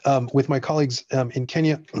with my colleagues in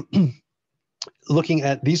Kenya, looking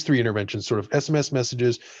at these three interventions, sort of SMS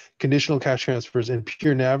messages, conditional cash transfers, and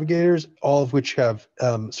peer navigators, all of which have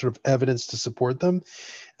sort of evidence to support them.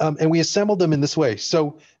 And we assembled them in this way.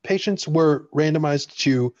 So patients were randomized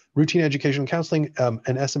to routine educational counseling, an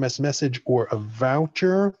SMS message, or a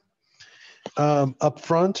voucher up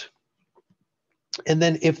front. And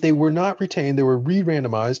then if they were not retained, they were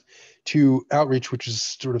re-randomized to outreach, which is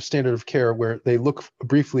sort of standard of care, where they look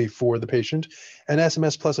briefly for the patient, an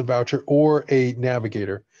SMS plus a voucher or a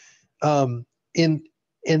navigator. And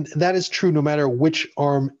that is true no matter which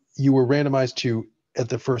arm you were randomized to at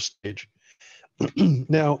the first stage.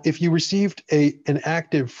 Now, if you received an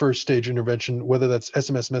active first stage intervention, whether that's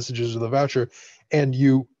SMS messages or the voucher, and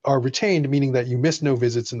you are retained, meaning that you missed no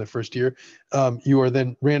visits in the first year, you are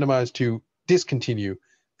then randomized to discontinue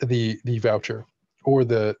the voucher or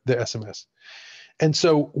the SMS. And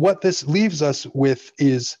so what this leaves us with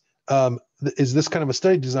is this kind of a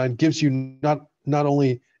study design gives you not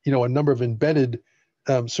only a number of embedded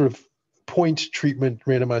sort of point treatment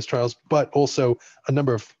randomized trials, but also a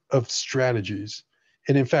number of strategies.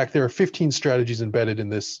 And in fact, there are 15 strategies embedded in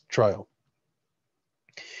this trial.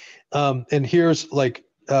 And here's like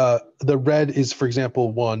the red is, for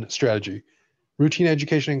example, one strategy: routine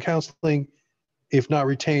education and counseling. If not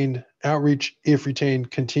retained, outreach. If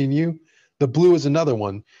retained, continue. The blue is another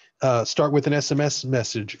one. Start with an SMS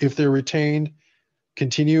message. If they're retained,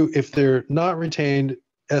 continue. If they're not retained,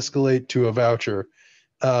 escalate to a voucher.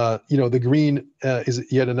 The green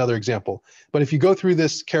is yet another example. But if you go through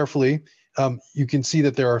this carefully, you can see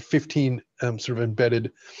that there are 15 sort of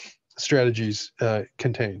embedded strategies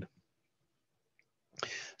contained.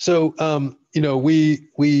 So we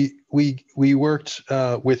worked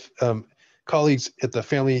with colleagues at the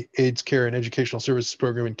Family AIDS Care and Educational Services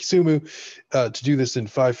Program in Kisumu to do this in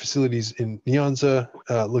 5 facilities in Nyanza,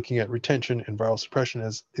 looking at retention and viral suppression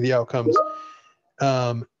as the outcomes.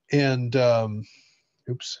 Have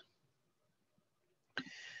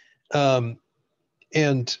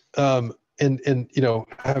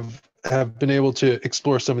been able to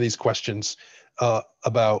explore some of these questions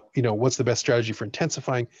about, what's the best strategy for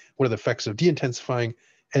intensifying, what are the effects of de-intensifying,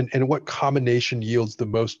 and what combination yields the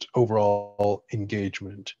most overall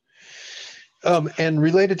engagement. And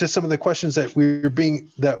related to some of the questions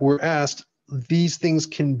that were asked, these things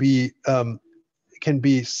can be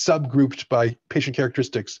subgrouped by patient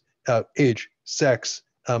characteristics, age, sex,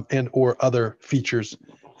 and or other features,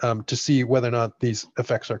 to see whether or not these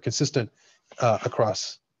effects are consistent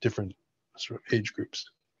across different sort of age groups.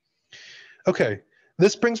 Okay,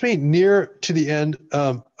 this brings me near to the end.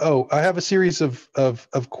 I have a series of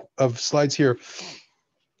slides here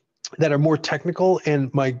that are more technical, and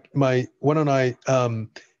why don't I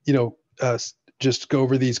just go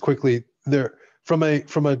over these quickly. There, from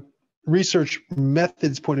a research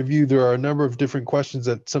methods point of view, there are a number of different questions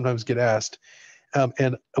that sometimes get asked.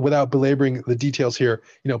 And without belaboring the details here,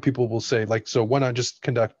 people will say, like, so why not just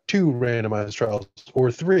conduct 2 randomized trials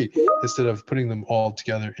or 3 instead of putting them all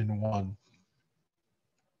together in one?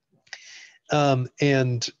 There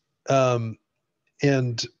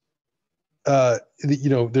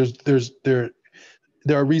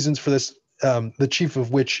are reasons for this. The chief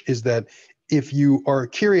of which is that if you are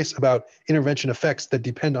curious about intervention effects that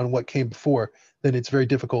depend on what came before, then it's very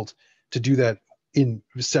difficult to do that in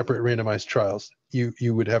separate randomized trials.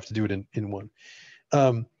 You would have to do it in one.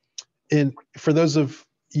 And for those of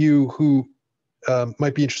you who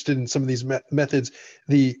might be interested in some of these methods,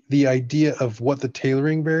 the idea of what the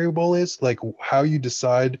tailoring variable is, like how you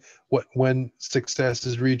decide when success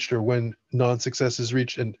is reached or when non-success is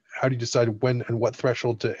reached, and how do you decide when and what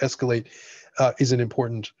threshold to escalate, is an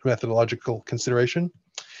important methodological consideration.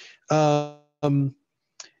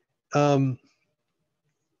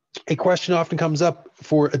 A question often comes up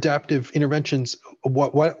for adaptive interventions.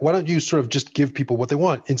 Why don't you sort of just give people what they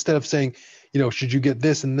want, instead of saying, should you get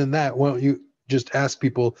this and then that? Why don't you just ask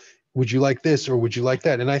people, would you like this or would you like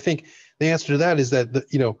that? And I think the answer to that is that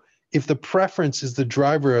if the preference is the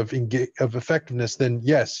driver of effectiveness, then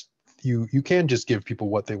yes, you can just give people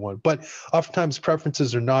what they want. But oftentimes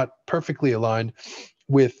preferences are not perfectly aligned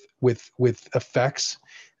with effects.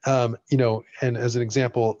 And as an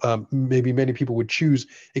example, maybe many people would choose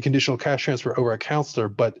a conditional cash transfer over a counselor,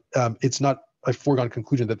 but it's not a foregone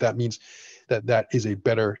conclusion that means that is a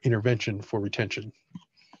better intervention for retention.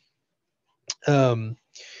 But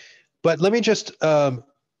let me just,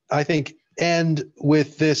 I think, end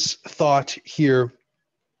with this thought here.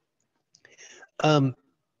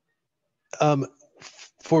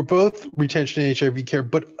 For both retention and HIV care,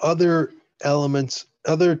 but other elements,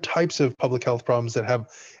 other types of public health problems that have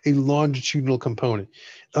a longitudinal component,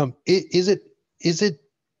 is it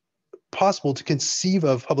possible to conceive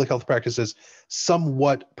of public health practice as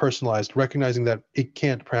somewhat personalized, recognizing that it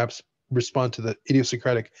can't perhaps respond to the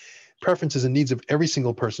idiosyncratic preferences and needs of every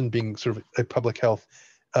single person, being sort of a public health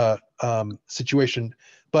situation,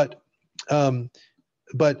 but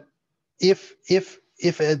if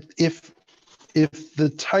the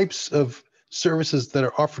types of services that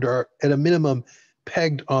are offered are at a minimum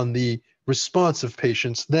pegged on the response of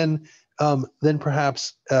patients, then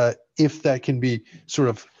perhaps if that can be sort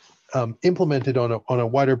of implemented on a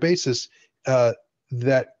wider basis,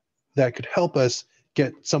 that could help us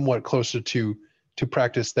get somewhat closer to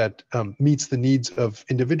practice that meets the needs of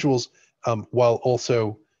individuals, while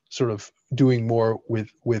also sort of doing more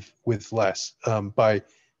with less, by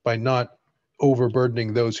not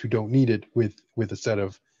overburdening those who don't need it with a set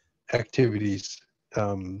of activities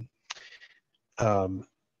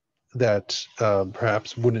that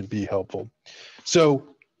perhaps wouldn't be helpful.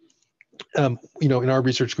 So, in our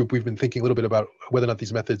research group, we've been thinking a little bit about whether or not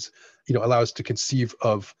these methods, allow us to conceive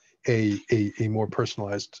of a more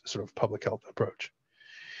personalized sort of public health approach.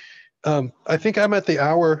 I think I'm at the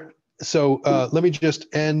hour, so let me just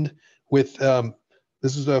end with,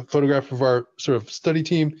 this is a photograph of our sort of study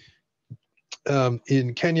team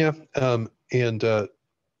in Kenya, and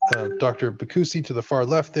Dr. Bakusi to the far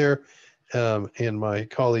left there, and my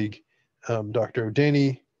colleague, Dr.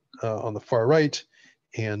 O'Daney, on the far right,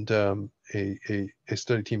 and a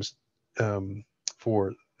study team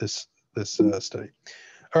for this study.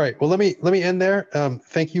 All right, well, let me end there.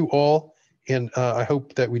 Thank you all, and I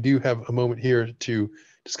hope that we do have a moment here to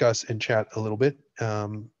discuss and chat a little bit,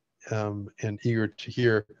 and eager to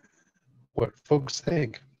hear what folks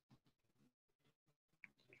think.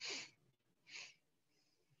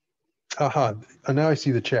 Aha, now I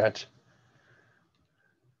see the chat.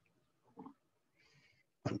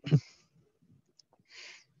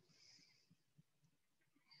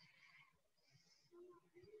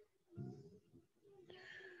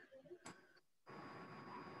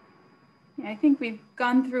 Yeah, I think we've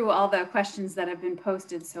gone through all the questions that have been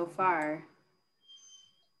posted so far.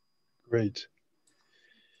 Great.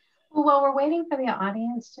 Well, while we're waiting for the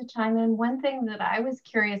audience to chime in, one thing that I was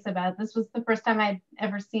curious about, this was the first time I'd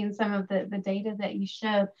ever seen some of the data that you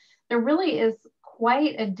showed. There really is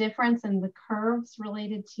quite a difference in the curves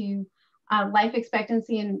related to life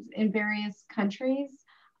expectancy in various countries.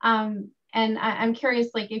 And I'm curious,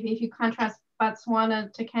 like if you contrast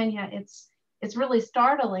Botswana to Kenya, it's really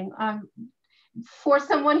startling. For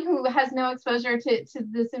someone who has no exposure to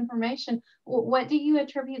this information, what do you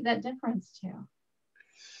attribute that difference to?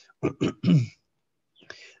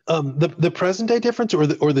 The present day difference, or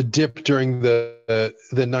the dip during the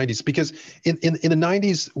 90s, because in the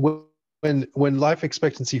 90s when life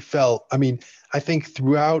expectancy fell, I mean, I think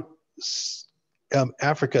throughout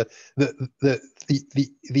Africa, the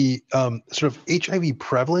sort of HIV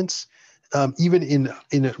prevalence, even in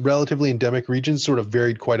relatively endemic regions, sort of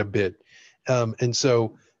varied quite a bit, and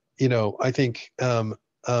so I think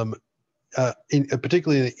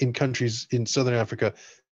particularly in countries in Southern Africa,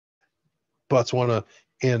 Botswana,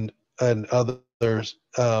 and others,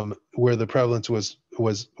 where the prevalence was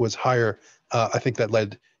higher, I think that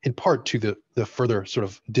led in part to the further sort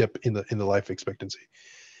of dip in the life expectancy.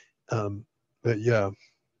 But yeah,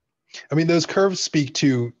 I mean, those curves speak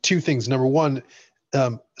to two things. Number one,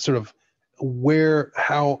 sort of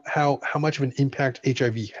how much of an impact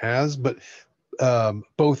HIV has, but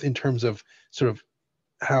both in terms of sort of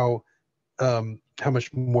how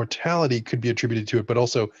much mortality could be attributed to it, but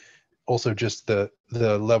also just the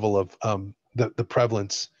level of the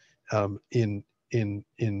prevalence in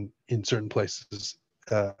certain places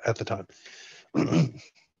at the time.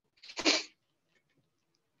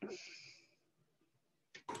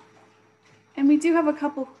 And we do have a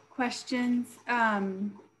couple questions.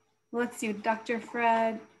 Let's see, Dr.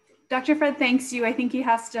 Fred. Dr. Fred thanks you. I think he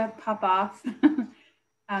has to pop off.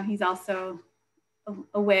 He's also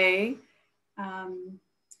away.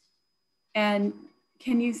 And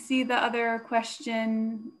can you see the other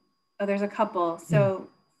question? Oh, there's a couple. So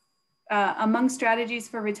among strategies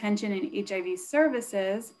for retention in HIV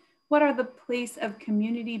services, what are the place of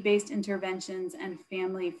community-based interventions and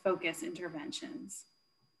family-focused interventions?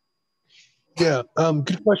 Yeah,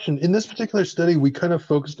 good question. In this particular study, we kind of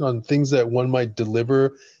focused on things that one might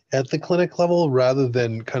deliver at the clinic level rather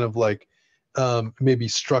than kind of like maybe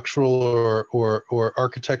structural or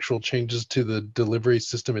architectural changes to the delivery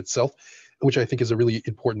system itself, which I think is a really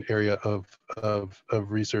important area of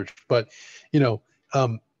research. But in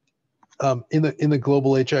the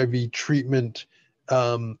global HIV treatment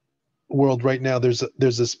world right now, there's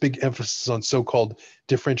this big emphasis on so-called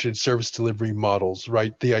differentiated service delivery models,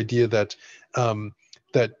 right? The idea that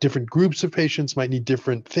that different groups of patients might need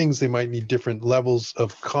different things. They might need different levels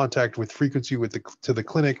of contact with frequency to the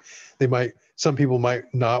clinic. Some people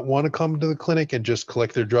might not want to come to the clinic and just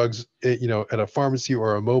collect their drugs, at a pharmacy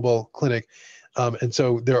or a mobile clinic. And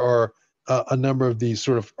so there are a number of these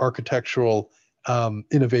sort of architectural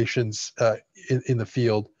innovations in the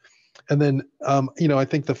field. And then, I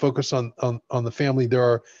think the focus on the family,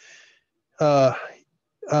 there are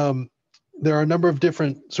a number of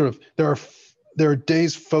different sort of, there are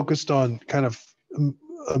days focused on kind of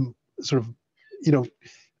sort of,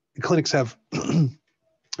 clinics have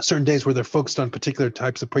certain days where they're focused on particular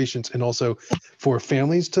types of patients, and also for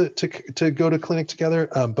families to go to clinic together.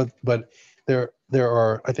 But there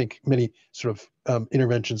are, I think, many sort of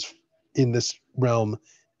interventions in this realm,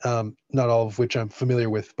 not all of which I'm familiar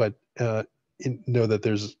with, but know that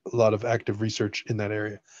there's a lot of active research in that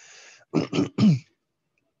area.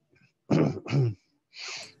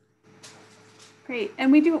 Great,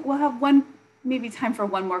 and we'll have maybe time for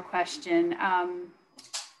one more question.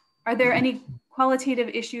 Are there any qualitative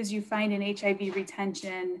issues you find in HIV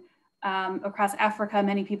retention across Africa?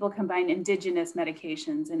 Many people combine indigenous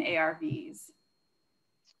medications and ARVs.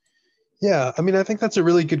 Yeah, I mean, I think that's a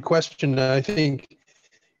really good question. I think,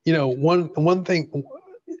 one thing,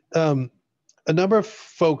 a number of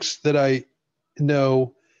folks that I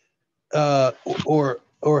know or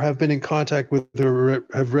have been in contact with or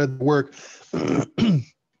have read the work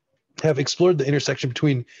have explored the intersection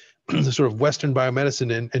between the sort of Western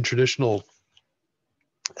biomedicine and traditional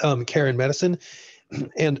care and medicine.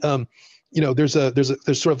 And there's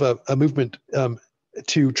sort of a movement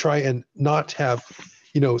to try and not have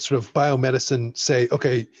sort of biomedicine say,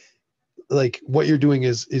 okay, like what you're doing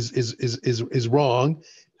is wrong,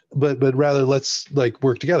 but rather let's like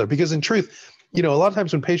work together. Because in truth, a lot of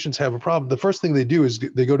times when patients have a problem, the first thing they do is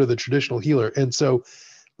they go to the traditional healer. And so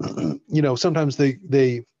sometimes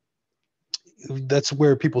they that's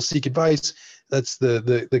where people seek advice. That's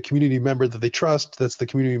the community member that they trust. That's the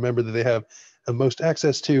community member that they have most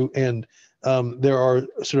access to. And there are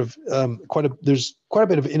sort of there's quite a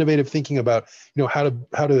bit of innovative thinking about, you know,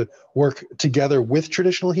 how to work together with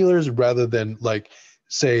traditional healers rather than like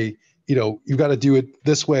say, you know, you've got to do it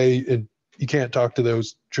this way and you can't talk to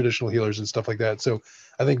those traditional healers and stuff like that. So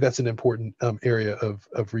I think that's an important area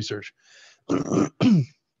of research.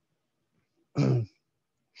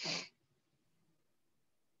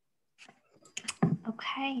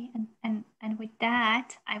 Okay, and with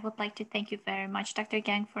that, I would like to thank you very much, Dr.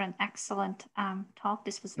 Geng, for an excellent talk.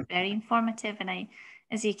 This was very informative, and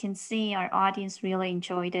as you can see, our audience really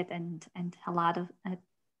enjoyed it, and a lot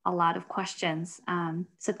of questions.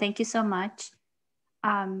 So thank you so much.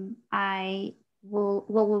 We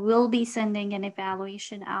will be sending an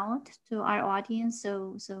evaluation out to our audience,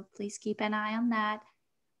 so please keep an eye on that.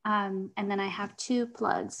 And then I have two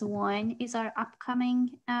plugs. One is our upcoming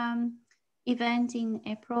event in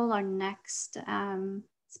April, our next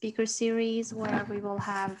speaker series, where we will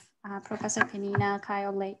have Professor Penina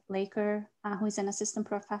Kyle Laker, who is an assistant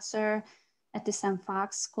professor at the Sam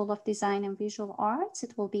Fox School of Design and Visual Arts.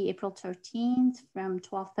 It will be April 13th from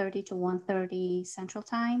 12:30 to 1:30 Central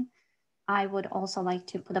Time. I would also like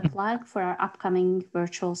to put a plug for our upcoming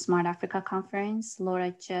virtual Smart Africa conference.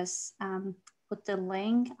 Laura just put the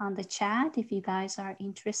link on the chat if you guys are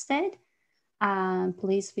interested.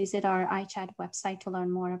 Please visit our iChat website to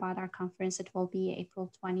learn more about our conference. It will be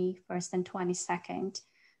April 21st and 22nd.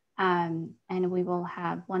 And we will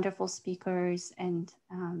have wonderful speakers and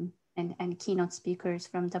keynote speakers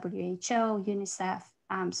from WHO, UNICEF.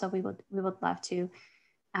 So we would love to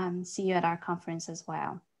see you at our conference as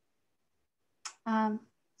well.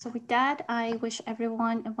 So with that, I wish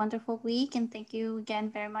everyone a wonderful week, and thank you again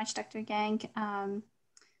very much, Dr. Geng.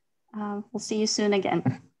 We'll see you soon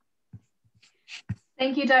again.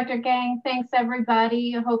 Thank you, Dr. Geng. Thanks,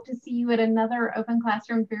 everybody. I hope to see you at another open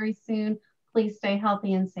classroom very soon. Please stay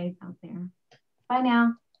healthy and safe out there. Bye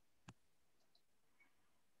now.